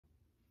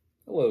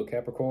Hello,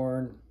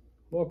 Capricorn.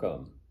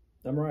 Welcome.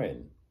 I'm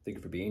Ryan. Thank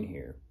you for being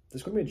here. This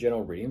is going to be a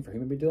general reading for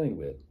whom you'll be dealing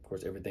with. Of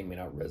course, everything may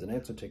not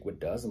resonate, so take what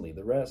does and leave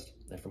the rest.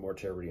 And for more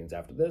tarot readings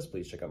after this,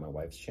 please check out my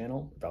wife's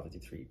channel,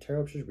 Theyre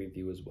Tarot Pictures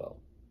Review as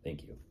well.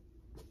 Thank you.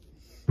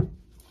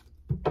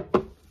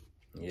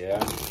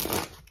 Yeah.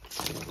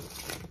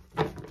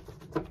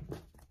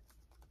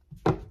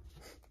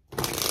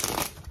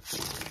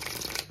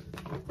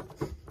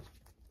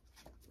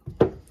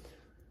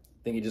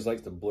 I think he just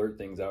likes to blurt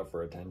things out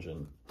for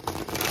attention.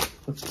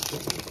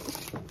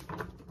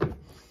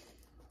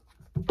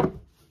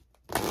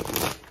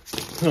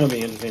 That'll be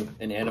interesting.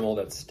 An animal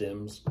that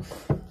stims.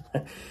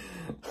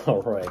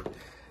 All right,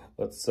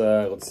 let's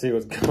see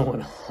what's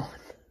going on.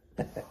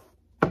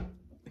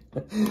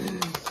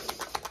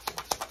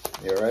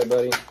 You all right,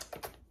 buddy?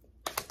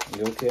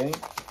 You okay?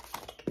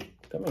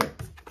 Come here.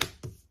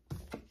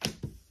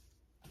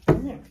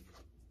 Come here.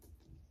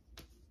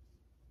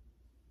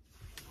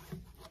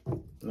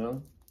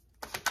 No?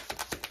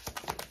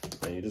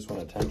 No, you just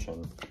want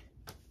attention.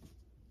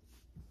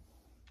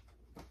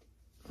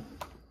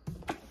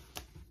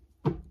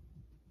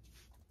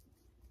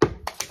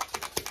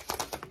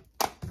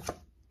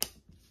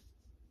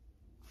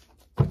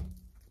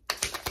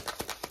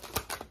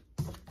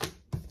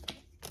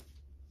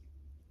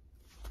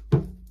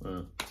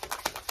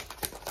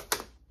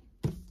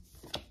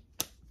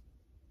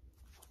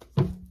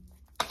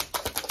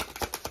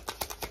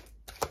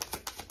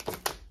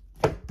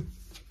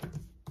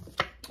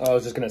 I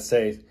was just gonna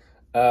say,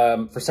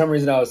 for some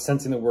reason I was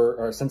sensing the word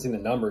or sensing the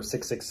number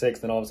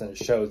 666, then all of a sudden it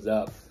shows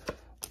up.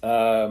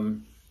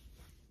 Wow.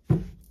 I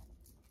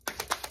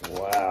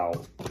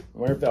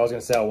wonder if I was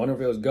gonna say, I wonder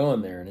if it was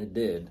going there, and it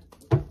did.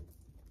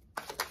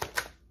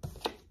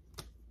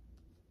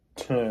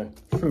 Yeah.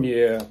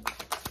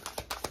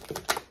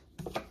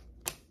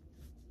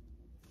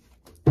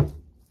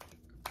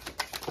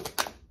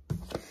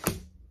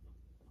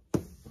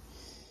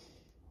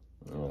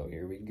 Oh,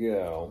 here we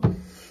go.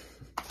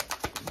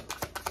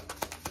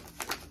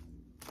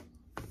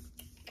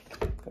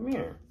 Come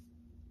here.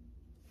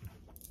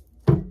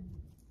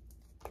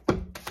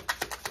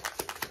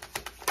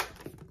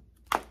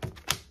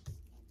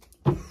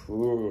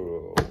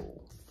 Ooh.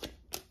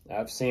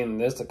 I've seen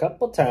this a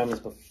couple times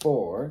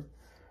before.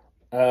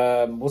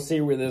 We'll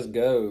see where this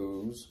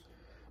goes.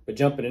 But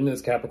jumping into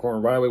this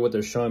Capricorn, right away what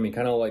they're showing me,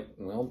 kind of like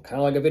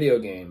a video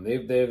game.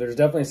 There's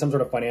definitely some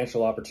sort of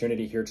financial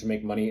opportunity here to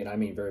make money, and I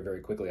mean very, very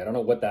quickly. I don't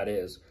know what that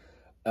is.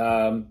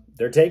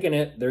 They're taking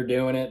it, they're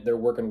doing it, they're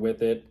working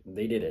with it,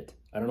 they did it.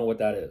 I don't know what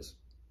that is.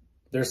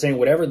 They're saying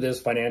whatever this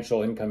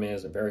financial income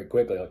is very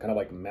quickly, kind of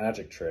like a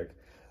magic trick.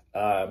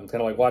 Kind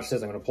of like, watch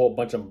this, I'm going to pull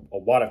a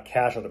wad of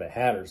cash out of a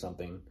hat or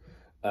something.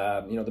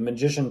 You know, the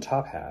magician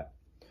top hat.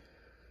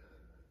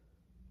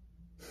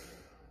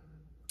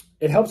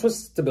 It helps with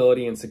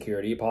stability and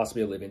security,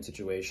 possibly a living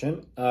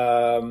situation.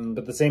 But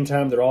at the same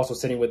time, they're also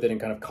sitting with it and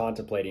kind of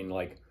contemplating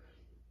like,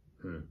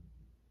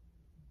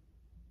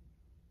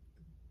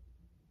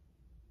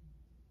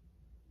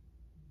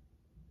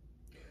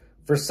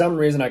 For some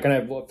reason, I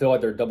kind of feel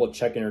like they're double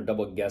checking or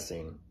double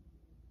guessing.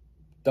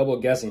 Double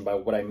guessing, by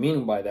what I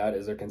mean by that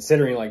is they're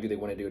considering, like, do they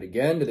want to do it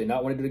again? Do they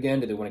not want to do it again?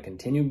 Do they want to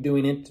continue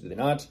doing it? Do they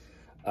not?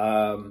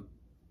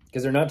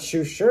 Because they're not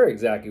too sure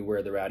exactly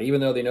where they're at.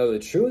 Even though they know the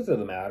truth of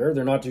the matter,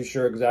 they're not too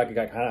sure exactly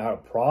kind of how to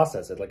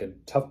process it, like a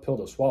tough pill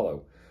to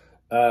swallow.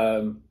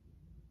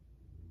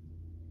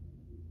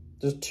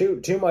 Just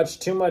too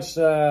much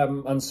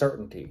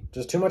uncertainty.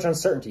 Just too much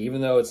uncertainty,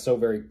 even though it's so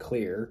very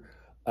clear.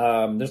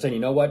 They're saying, you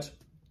know what?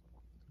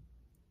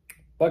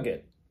 Fuck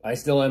it. I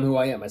still am who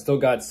I am. I still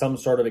got some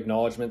sort of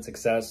acknowledgement,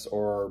 success,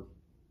 or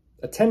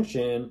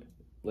attention,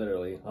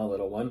 literally, a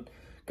little one.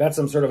 Got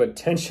some sort of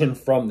attention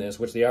from this,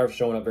 which they are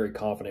showing up very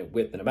confident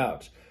with and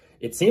about.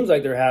 It seems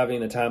like they're having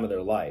the time of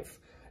their life.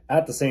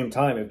 At the same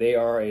time, if they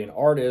are an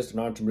artist, an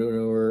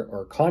entrepreneur,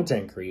 or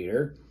content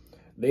creator,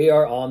 they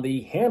are on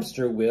the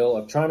hamster wheel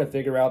of trying to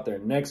figure out their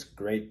next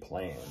great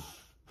plan.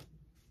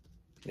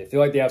 They feel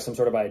like they have some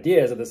sort of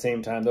ideas. At the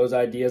same time, those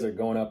ideas are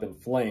going up in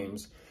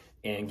flames,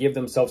 and give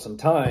themselves some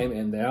time,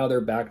 and now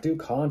they're back to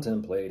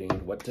contemplating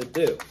what to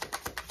do.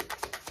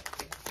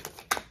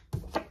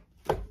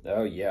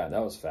 Oh yeah,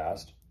 that was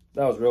fast.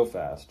 That was real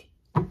fast.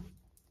 Come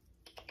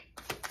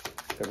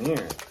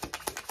here.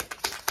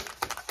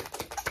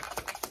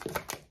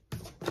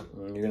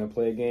 You're gonna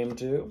play a game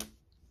too?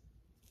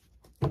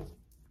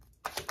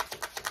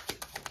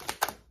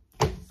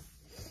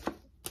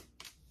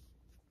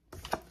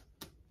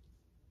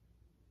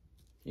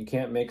 You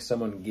can't make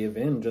someone give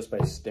in just by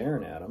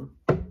staring at them.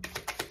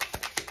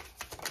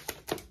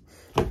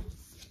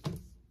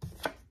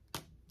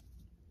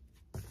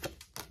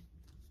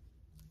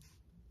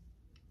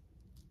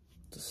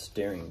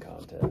 Staring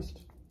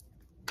contest.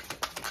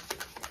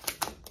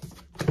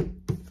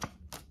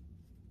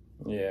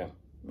 Yeah.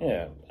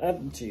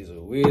 Jeez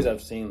Louise,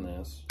 I've seen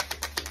this.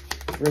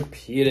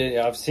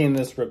 I've seen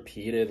this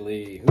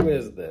repeatedly. Who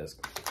is this?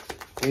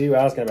 Who are you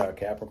asking about,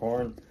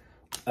 Capricorn?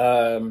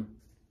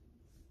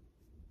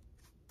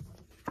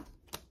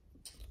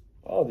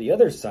 all the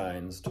other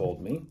signs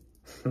told me.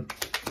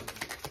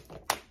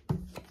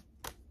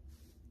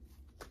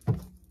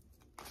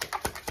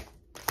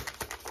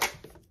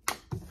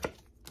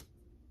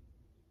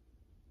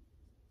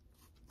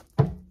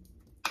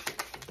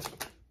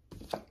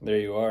 There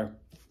you are.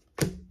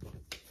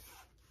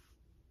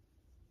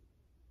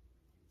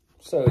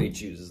 So he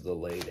chooses the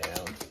lay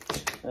down.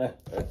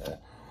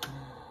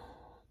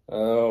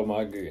 Oh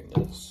my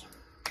goodness.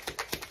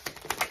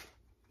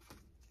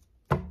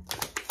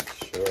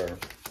 Sure.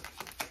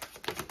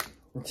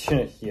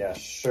 Yeah,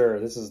 sure.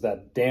 This is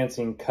that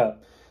dancing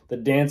cup. The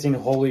dancing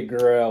holy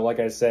grail. Like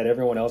I said,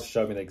 everyone else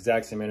showed me the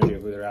exact same energy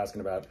of who they're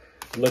asking about.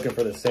 Looking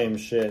for the same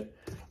shit.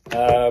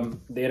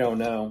 They don't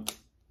know.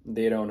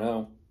 They don't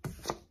know.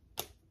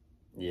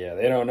 Yeah,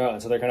 they don't know.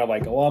 And so they're kind of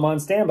like, oh, I'm on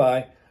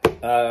standby.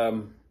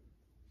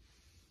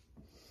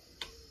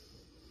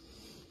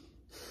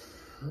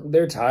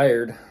 They're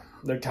tired.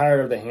 They're tired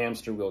of the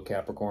hamster wheel,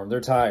 Capricorn.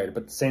 They're tired.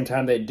 But at the same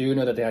time, they do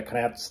know that they kind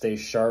of have to stay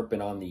sharp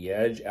and on the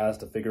edge as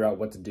to figure out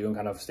what to do and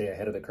kind of stay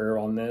ahead of the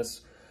curve on this.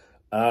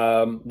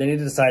 They need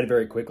to decide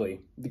very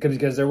quickly.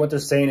 Because what they're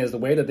saying is the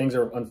way that things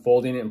are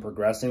unfolding and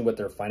progressing with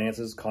their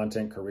finances,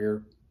 content,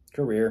 career.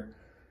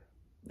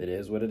 It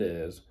is what it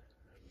is.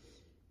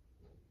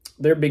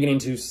 They're beginning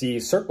to see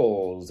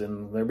circles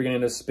and they're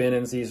beginning to spin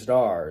and see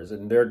stars.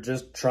 And they're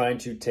just trying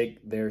to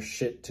take their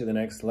shit to the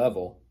next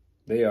level.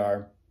 They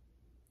are.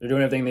 They're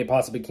doing everything they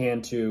possibly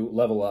can to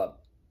level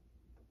up.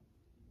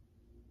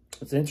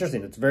 It's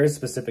interesting. It's very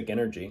specific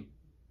energy.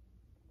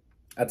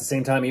 At the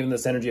same time, even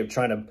this energy of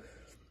trying to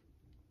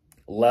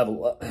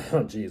level up.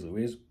 Oh, geez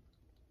Louise.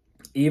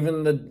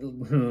 Even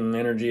the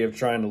energy of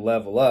trying to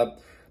level up,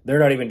 they're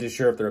not even too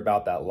sure if they're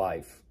about that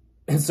life.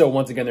 And so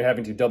once again, they're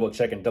having to double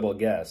check and double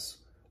guess.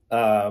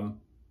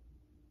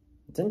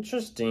 It's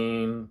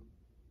interesting.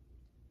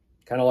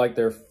 Kind of like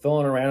they're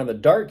filling around in the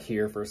dark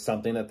here for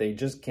something that they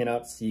just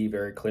cannot see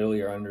very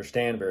clearly or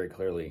understand very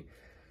clearly.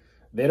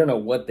 They don't know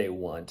what they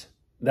want.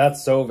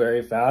 That's so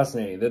very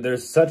fascinating.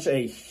 There's such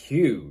a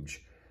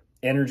huge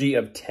energy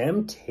of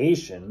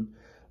temptation.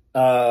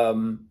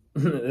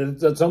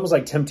 It's almost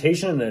like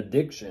temptation and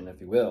addiction,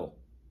 if you will.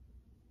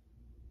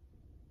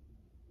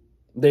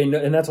 They know,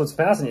 and that's what's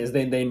fascinating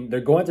is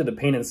they're going through the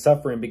pain and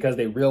suffering because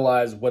they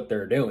realize what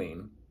they're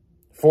doing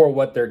for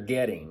what they're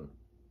getting,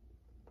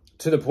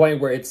 to the point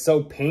where it's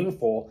so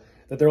painful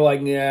that they're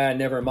like, yeah,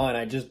 never mind.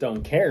 I just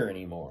don't care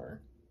anymore.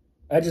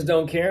 I just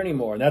don't care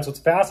anymore. And that's what's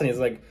fascinating is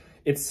like,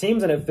 it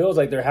seems and it feels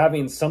like they're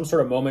having some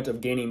sort of moment of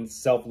gaining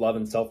self-love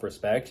and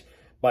self-respect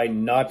by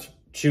not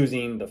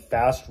choosing the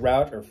fast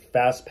route or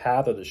fast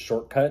path or the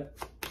shortcut.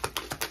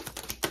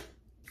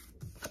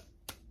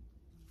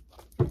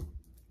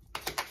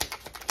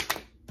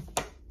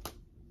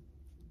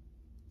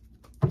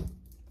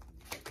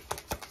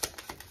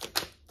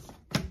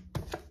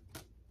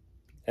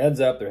 Heads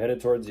up, they're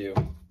headed towards you.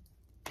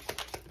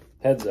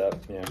 Heads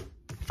up, yeah.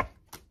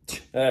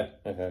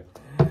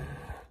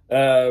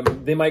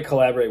 They might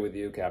collaborate with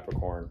you,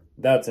 Capricorn.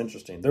 That's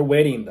interesting. They're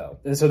waiting, though.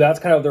 And so that's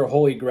kind of their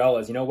holy grail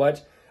is, you know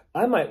what?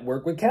 I might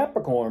work with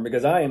Capricorn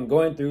because I am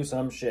going through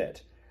some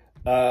shit.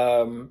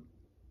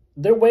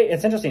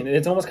 It's interesting.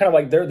 It's almost kind of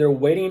like they're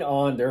waiting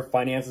on their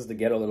finances to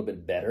get a little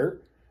bit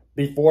better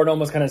before it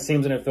almost kind of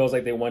seems and it feels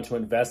like they want to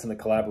invest in the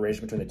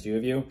collaboration between the two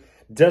of you,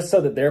 just so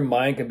that their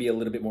mind can be a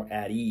little bit more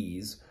at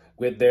ease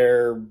with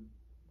their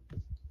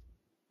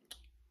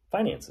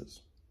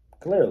finances,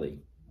 clearly.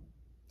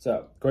 So,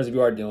 of course, if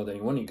you are dealing with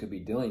anyone, you could be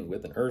dealing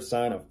with an earth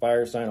sign, a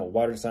fire sign, a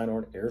water sign,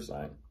 or an air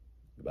sign.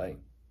 Goodbye.